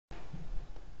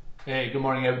Hey, good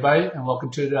morning, everybody, and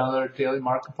welcome to another daily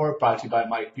market report brought to you by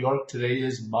Mike Bjork. Today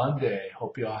is Monday.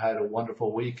 Hope you all had a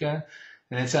wonderful weekend,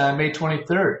 and it's May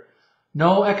 23rd.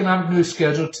 No economic news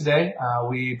scheduled today.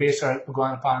 We base our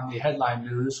going upon the headline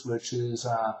news, which is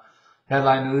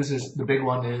headline news is the big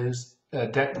one is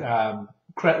debt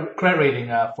credit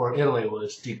rating for Italy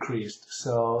was decreased.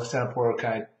 So Standard Poor's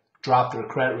kind of dropped their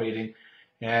credit rating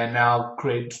and now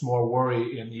creates more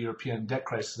worry in the European debt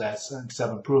crisis that's instead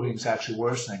of improving, it's actually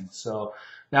worsening. So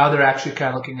now they're actually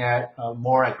kind of looking at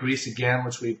more at Greece again,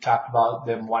 which we've talked about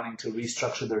them wanting to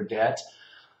restructure their debt.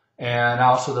 And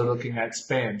also they're looking at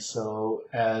Spain. So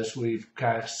as we've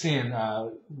kind of seen,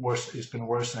 it's been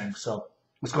worsening. So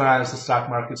what's going on is the stock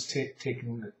market's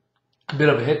taking a bit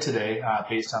of a hit today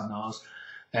based on those.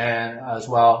 And as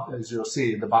well as you'll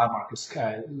see, the bond market's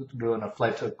kind of doing a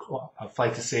flight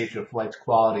to safety or flight to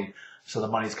quality. So the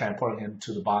money's kind of pouring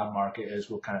into the bond market as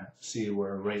we'll kind of see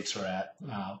where rates are at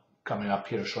coming up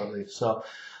here shortly. So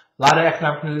a lot of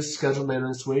economic news scheduled later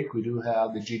this week. We do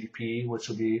have the GDP, which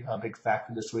will be a big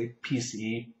factor this week.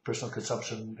 PCE, personal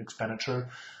consumption expenditure,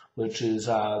 which is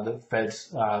the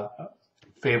Fed's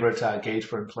favorite gauge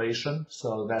for inflation.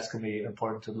 So that's going to be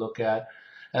important to look at,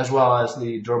 as well as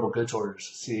the durable goods orders,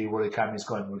 see where the economy is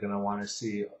going. We're going to want to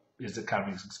see, is the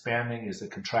economy expanding? Is it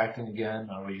contracting again?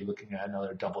 Are we looking at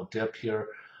another double dip here?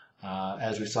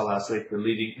 As we saw last week, the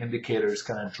leading indicators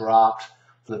kind of dropped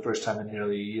for the first time in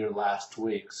nearly a year last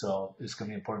week. So it's going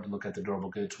to be important to look at the durable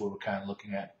goods where we're kind of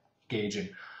looking at gauging,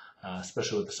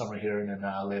 especially with the summer here, and then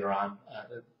later on,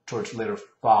 towards later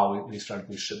fall, we started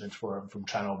these shipments from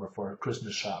China over for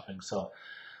Christmas shopping. So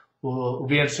will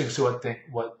be interesting to see where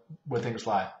things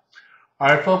lie. All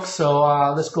right, folks. So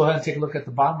let's go ahead and take a look at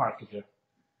the bond market here.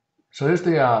 So here's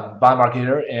the bond market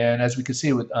here, and as we can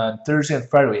see, on Thursday and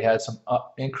Friday we had some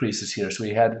increases here. So we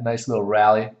had a nice little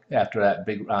rally after that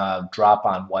big drop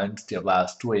on Wednesday of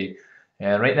last week,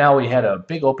 and right now we had a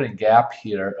big opening gap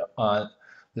here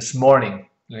this morning,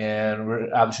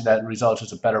 and obviously that results in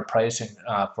a better pricing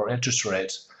for interest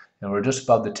rates. And we're just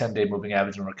above the 10-day moving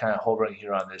average, and we're kind of hovering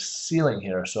here on this ceiling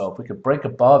here. So if we could break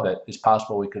above it, it's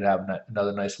possible we could have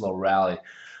another nice little rally.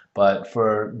 But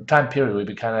for time period, we've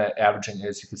been kind of averaging,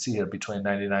 as you can see here, between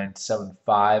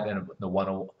 99.75 and the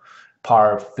 10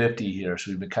 par 50 here.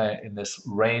 So we've been kind of in this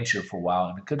range here for a while,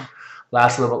 and it could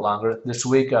last a little bit longer. This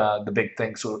week, the big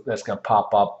thing that's going to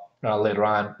pop up later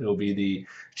on, it will be the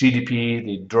GDP,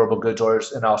 the durable goods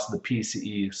orders, and also the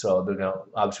PCE. So they're going to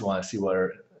obviously want to see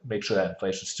make sure that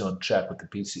inflation is still in check with the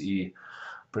PCE,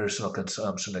 personal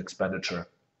consumption expenditure.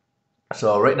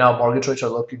 So right now, mortgage rates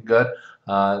are looking good.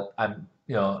 I'm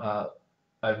a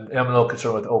little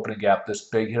concerned with the opening gap this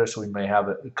big here, so we may have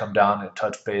it come down and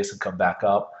touch base and come back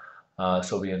up. So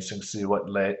it'll be interesting to see what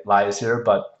lies here.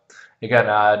 But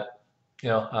again,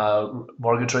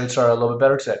 mortgage rates are a little bit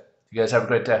better today. You guys have a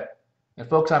great day. And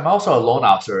folks, I'm also a loan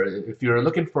officer. If you're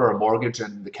looking for a mortgage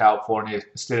in the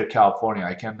state of California,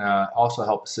 I can also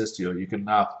help assist you. You can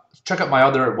check out my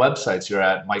other websites here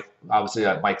at obviously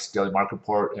at Mike's Daily Market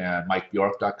Report and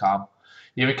MikeBjork.com,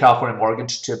 even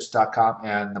CaliforniaMortgageTips.com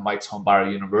and the Mike's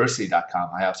HomeBuyerUniversity.com.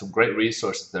 I have some great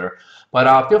resources there.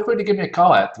 But feel free to give me a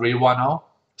call at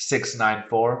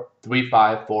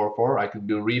 310-694-3544. I can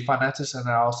do refinances, and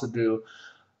I also do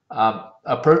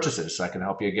purchases. So I can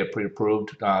help you get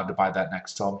pre-approved to buy that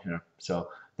next home here. So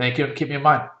thank you, and keep me in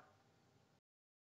mind.